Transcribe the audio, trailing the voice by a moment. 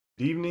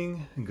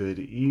Good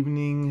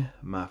evening,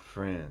 my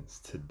friends.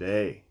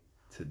 Today,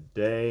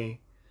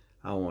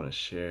 I want to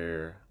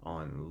share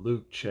on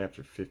Luke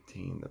chapter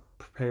 15, the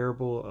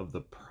parable of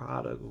the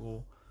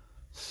prodigal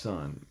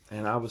son.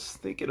 And I was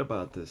thinking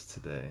about this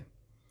today,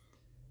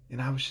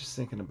 and I was just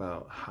thinking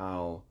about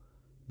how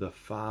the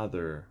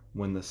father,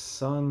 when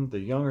the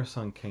younger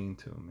son came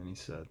to him and he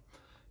said,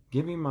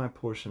 "Give me my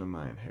portion of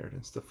my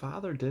inheritance," the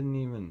father didn't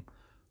even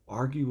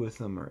argue with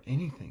him or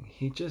anything.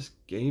 He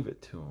just gave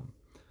it to him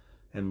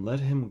and let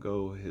him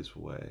go his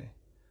way.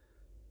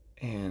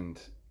 And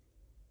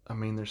I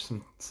mean, there's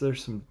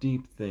some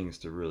deep things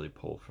to really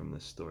pull from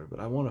this story,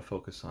 but I want to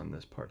focus on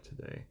this part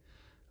today.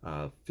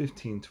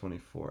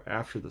 15:24.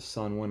 After the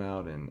son went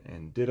out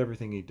and did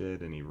everything he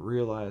did, and he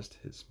realized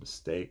his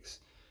mistakes,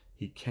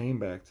 he came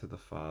back to the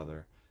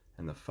father,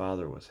 and the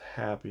father was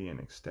happy and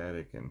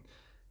ecstatic and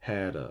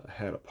had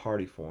a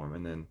party for him.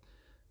 And then,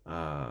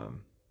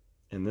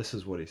 and this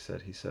is what he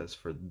said. He says,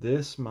 "For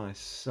this my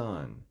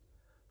son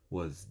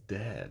was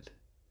dead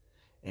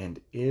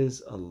and is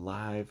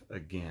alive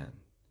again.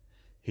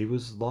 He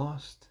was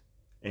lost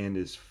and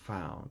is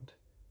found."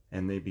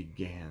 And they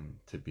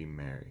began to be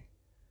merry.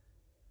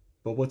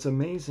 But what's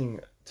amazing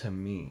to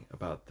me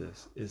about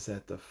this is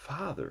that the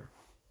father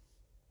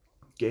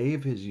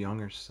gave his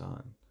younger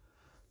son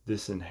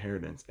this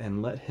inheritance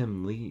and let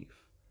him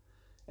leave.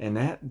 And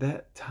at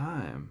that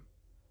time,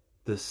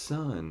 the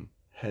son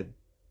had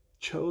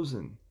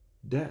chosen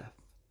death.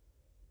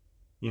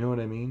 You know what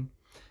I mean?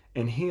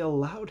 And he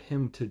allowed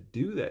him to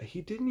do that.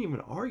 He didn't even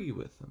argue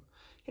with him.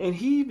 And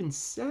he even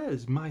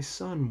says, "My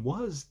son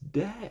was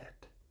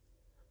dead,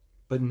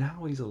 but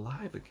now he's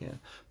alive again."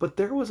 But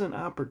there was an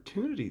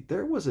opportunity.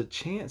 There was a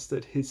chance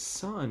that his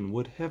son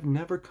would have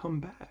never come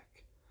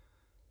back.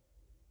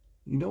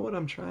 You know what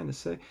I'm trying to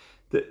say?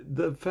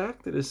 The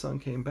fact that his son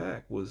came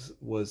back was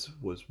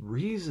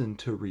reason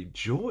to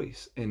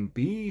rejoice and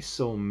be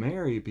so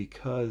merry,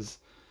 because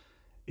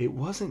it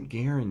wasn't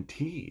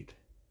guaranteed.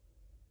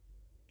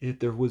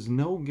 There was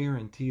no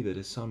guarantee that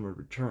his son would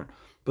return.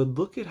 But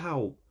look at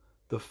how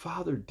the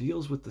father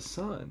deals with the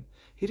son.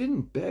 He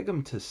didn't beg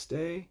him to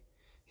stay.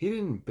 He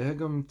didn't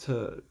beg him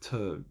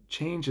to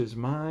change his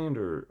mind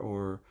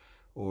or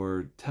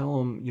tell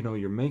him,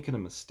 you're making a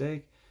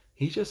mistake.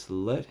 He just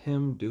let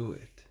him do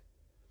it.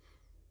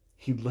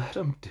 He let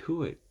him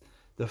do it.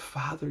 The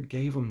father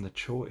gave him the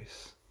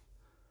choice,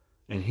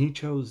 and he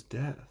chose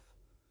death.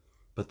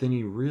 But then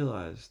he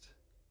realized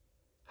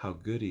how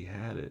good he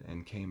had it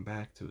and came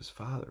back to his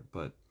father.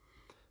 But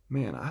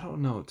man, I don't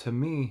know. To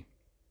me,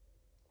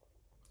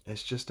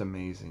 it's just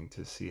amazing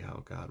to see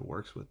how God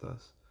works with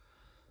us.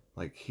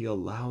 Like, he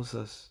allows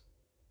us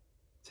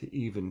to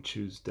even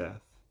choose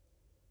death.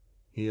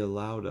 He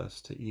allowed us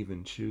to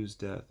even choose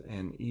death,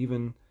 and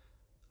even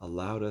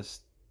allowed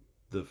us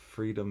the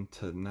freedom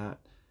to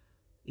not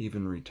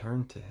even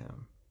return to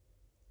him.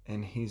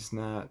 And he's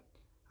not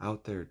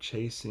out there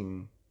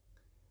chasing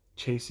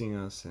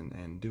us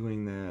and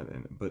doing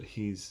that, but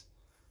he's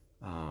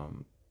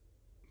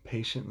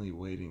patiently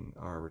waiting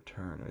our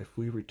return, if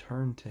we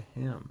return to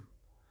him.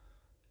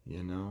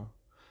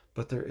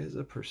 But there is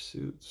a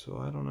pursuit, so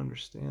I don't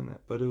understand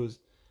that. But it was,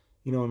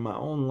 in my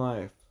own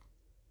life,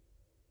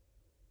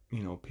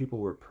 people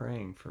were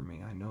praying for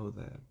me. I know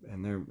that,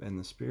 and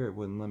the Spirit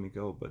wouldn't let me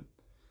go. But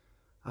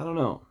I don't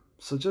know.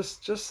 So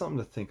just something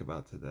to think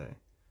about today.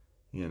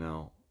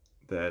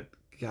 That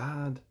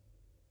God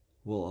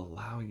will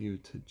allow you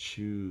to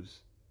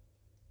choose,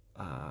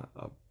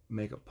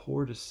 make a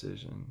poor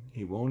decision.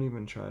 He won't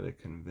even try to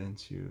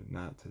convince you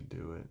not to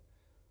do it,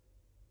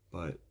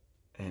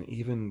 and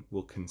even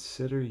will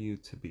consider you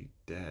to be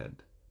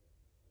dead.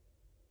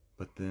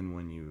 But then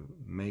when you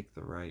make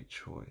the right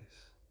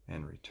choice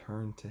and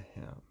return to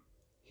him,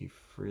 he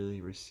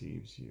freely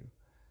receives you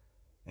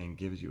and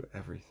gives you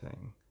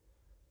everything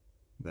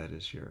that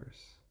is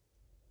yours.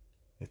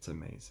 It's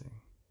amazing.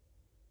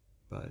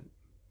 But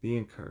be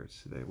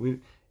encouraged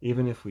today.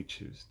 Even if we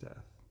choose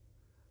death,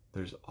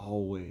 there's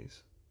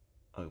always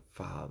a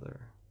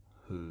Father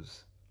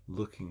who's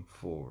looking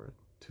forward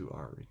to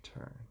our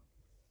return.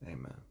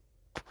 Amen.